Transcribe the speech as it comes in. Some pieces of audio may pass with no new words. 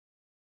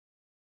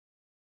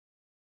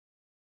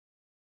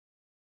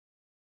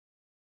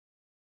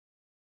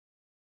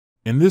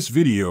In this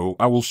video,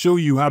 I will show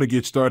you how to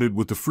get started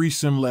with the free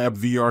SimLab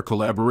VR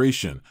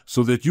Collaboration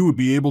so that you would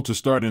be able to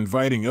start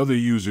inviting other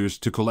users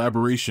to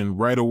collaboration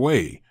right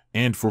away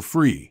and for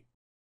free.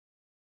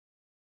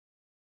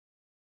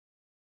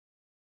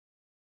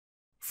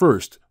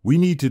 First, we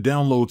need to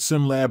download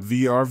SimLab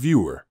VR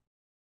Viewer.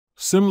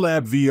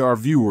 SimLab VR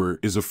Viewer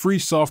is a free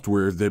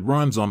software that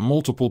runs on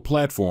multiple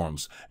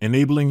platforms,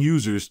 enabling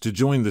users to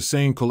join the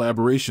same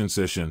collaboration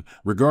session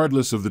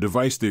regardless of the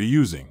device they're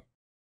using.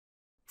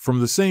 From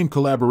the same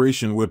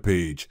collaboration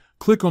webpage,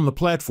 click on the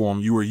platform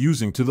you are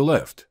using to the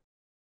left.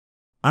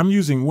 I'm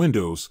using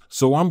Windows,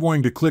 so I'm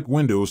going to click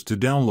Windows to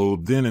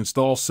download, then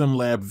install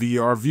SimLab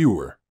VR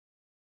Viewer.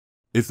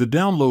 If the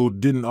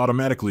download didn't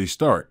automatically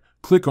start,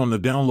 click on the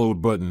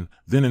download button,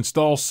 then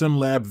install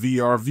SimLab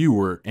VR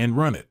Viewer and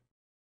run it.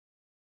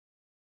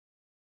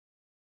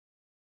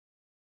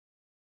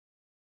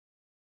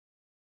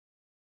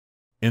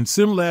 In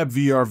SimLab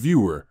VR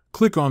Viewer,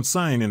 click on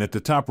Sign In at the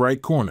top right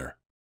corner.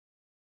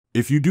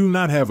 If you do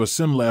not have a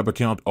SimLab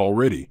account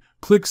already,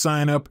 click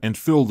Sign Up and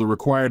fill the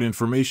required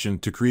information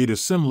to create a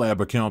SimLab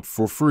account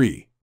for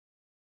free.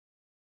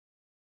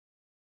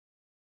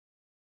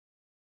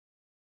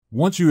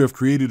 Once you have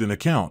created an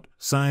account,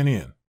 sign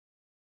in.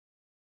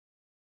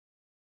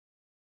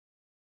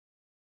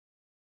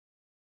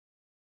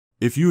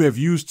 If you have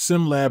used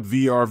SimLab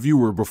VR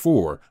Viewer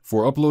before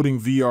for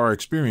uploading VR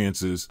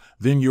experiences,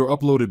 then your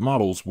uploaded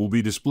models will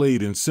be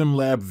displayed in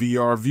SimLab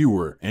VR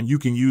Viewer and you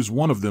can use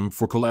one of them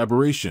for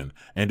collaboration.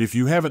 And if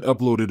you haven't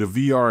uploaded a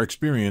VR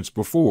experience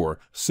before,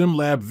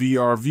 SimLab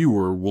VR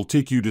Viewer will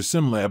take you to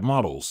SimLab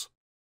Models.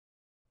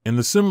 In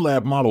the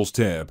SimLab Models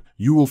tab,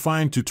 you will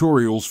find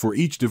tutorials for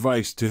each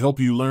device to help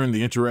you learn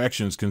the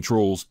interactions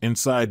controls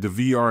inside the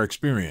VR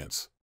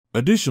experience.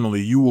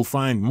 Additionally, you will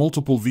find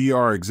multiple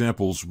VR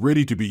examples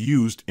ready to be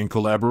used in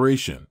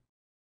collaboration.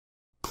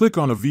 Click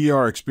on a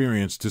VR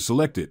experience to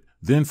select it,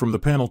 then from the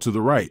panel to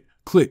the right,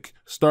 click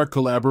Start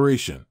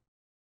Collaboration.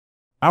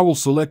 I will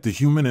select the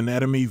Human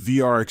Anatomy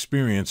VR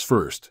experience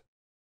first.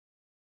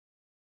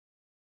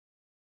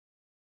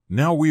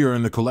 Now we are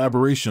in the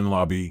collaboration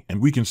lobby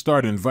and we can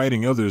start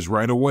inviting others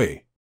right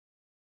away.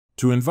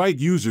 To invite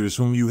users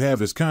whom you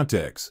have as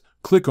contacts,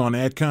 click on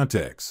Add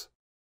Contacts.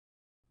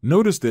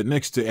 Notice that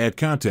next to Add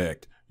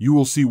Contact, you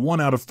will see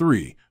 1 out of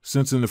 3,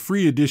 since in the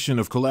free edition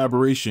of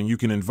Collaboration you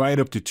can invite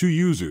up to 2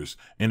 users,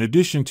 in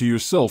addition to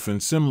yourself in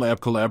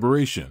SimLab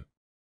Collaboration.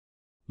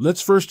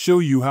 Let's first show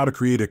you how to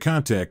create a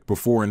contact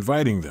before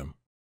inviting them.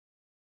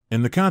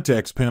 In the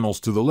Contacts panels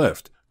to the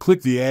left,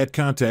 click the Add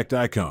Contact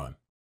icon.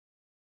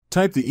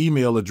 Type the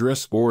email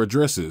address or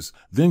addresses,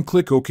 then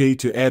click OK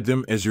to add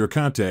them as your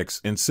contacts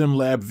in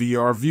SimLab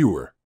VR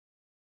Viewer.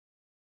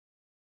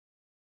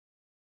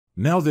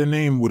 Now their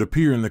name would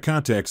appear in the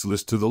contacts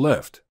list to the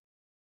left.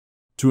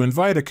 To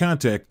invite a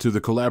contact to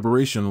the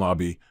collaboration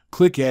lobby,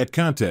 click Add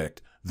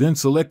Contact, then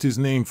select his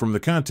name from the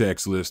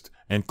contacts list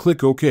and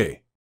click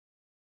OK.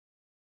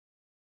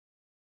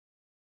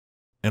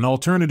 An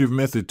alternative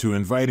method to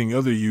inviting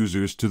other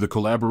users to the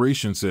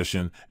collaboration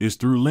session is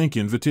through link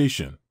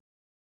invitation.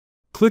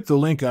 Click the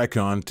link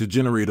icon to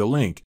generate a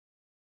link,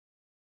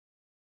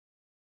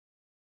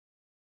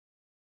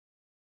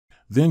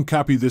 then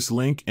copy this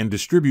link and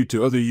distribute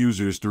to other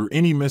users through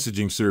any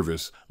messaging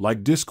service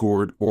like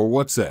Discord or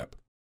WhatsApp.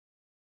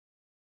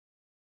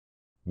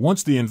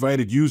 Once the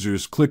invited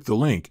users click the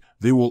link,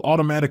 they will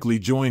automatically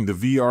join the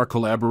VR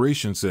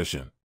collaboration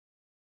session.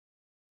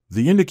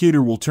 The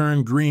indicator will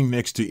turn green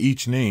next to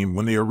each name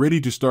when they are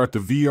ready to start the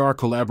VR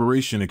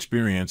collaboration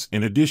experience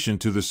in addition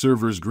to the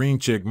server's green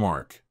check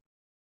mark.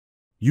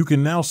 You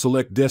can now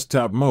select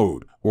desktop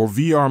mode or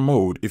VR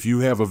mode if you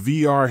have a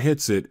VR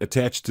headset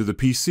attached to the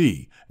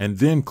PC, and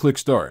then click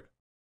Start.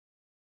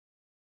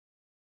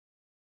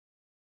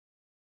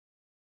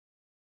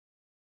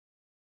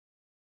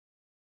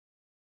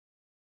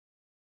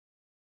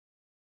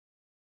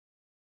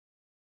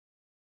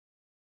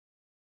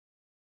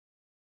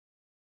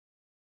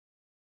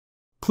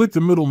 Click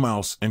the middle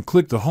mouse and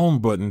click the Home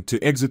button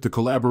to exit the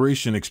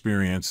collaboration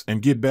experience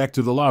and get back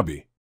to the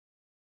lobby.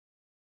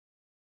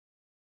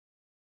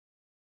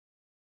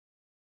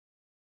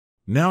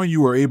 Now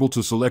you are able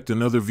to select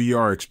another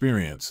VR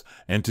experience,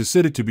 and to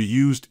set it to be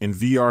used in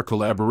VR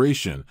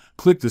collaboration,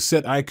 click the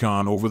Set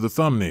icon over the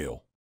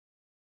thumbnail.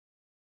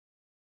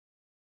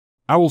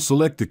 I will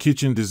select the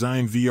Kitchen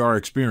Design VR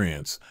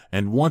experience,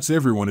 and once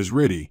everyone is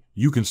ready,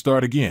 you can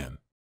start again.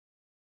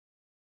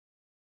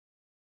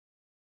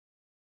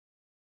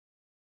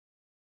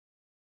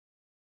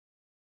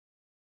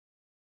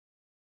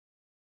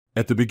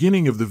 At the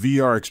beginning of the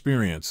VR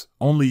experience,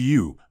 only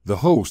you, the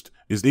host,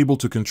 is able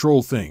to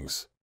control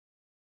things.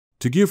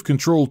 To give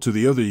control to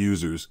the other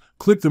users,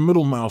 click the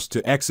middle mouse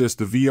to access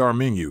the VR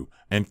menu,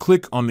 and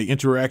click on the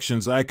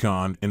Interactions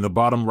icon in the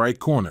bottom right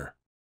corner.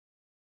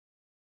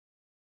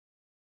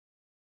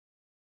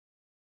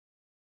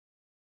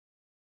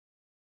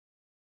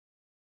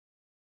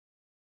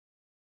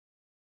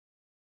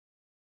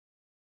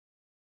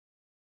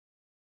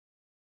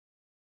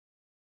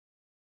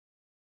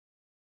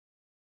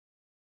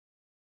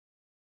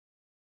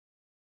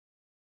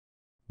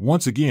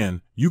 Once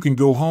again, you can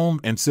go home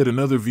and set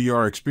another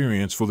VR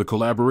experience for the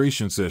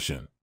collaboration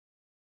session.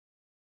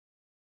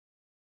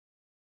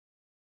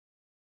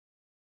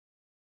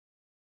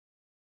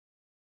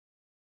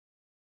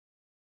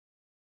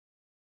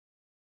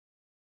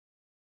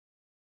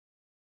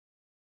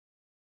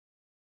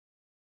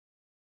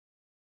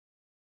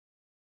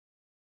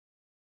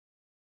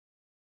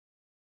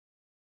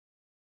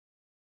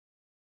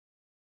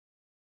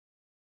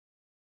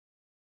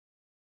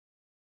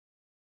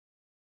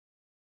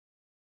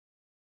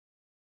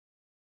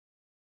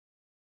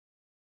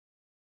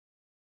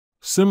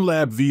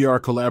 SimLab VR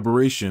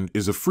Collaboration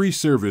is a free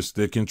service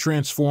that can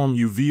transform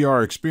your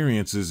VR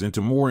experiences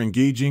into more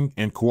engaging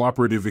and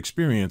cooperative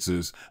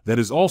experiences that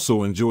is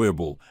also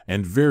enjoyable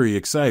and very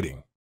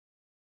exciting.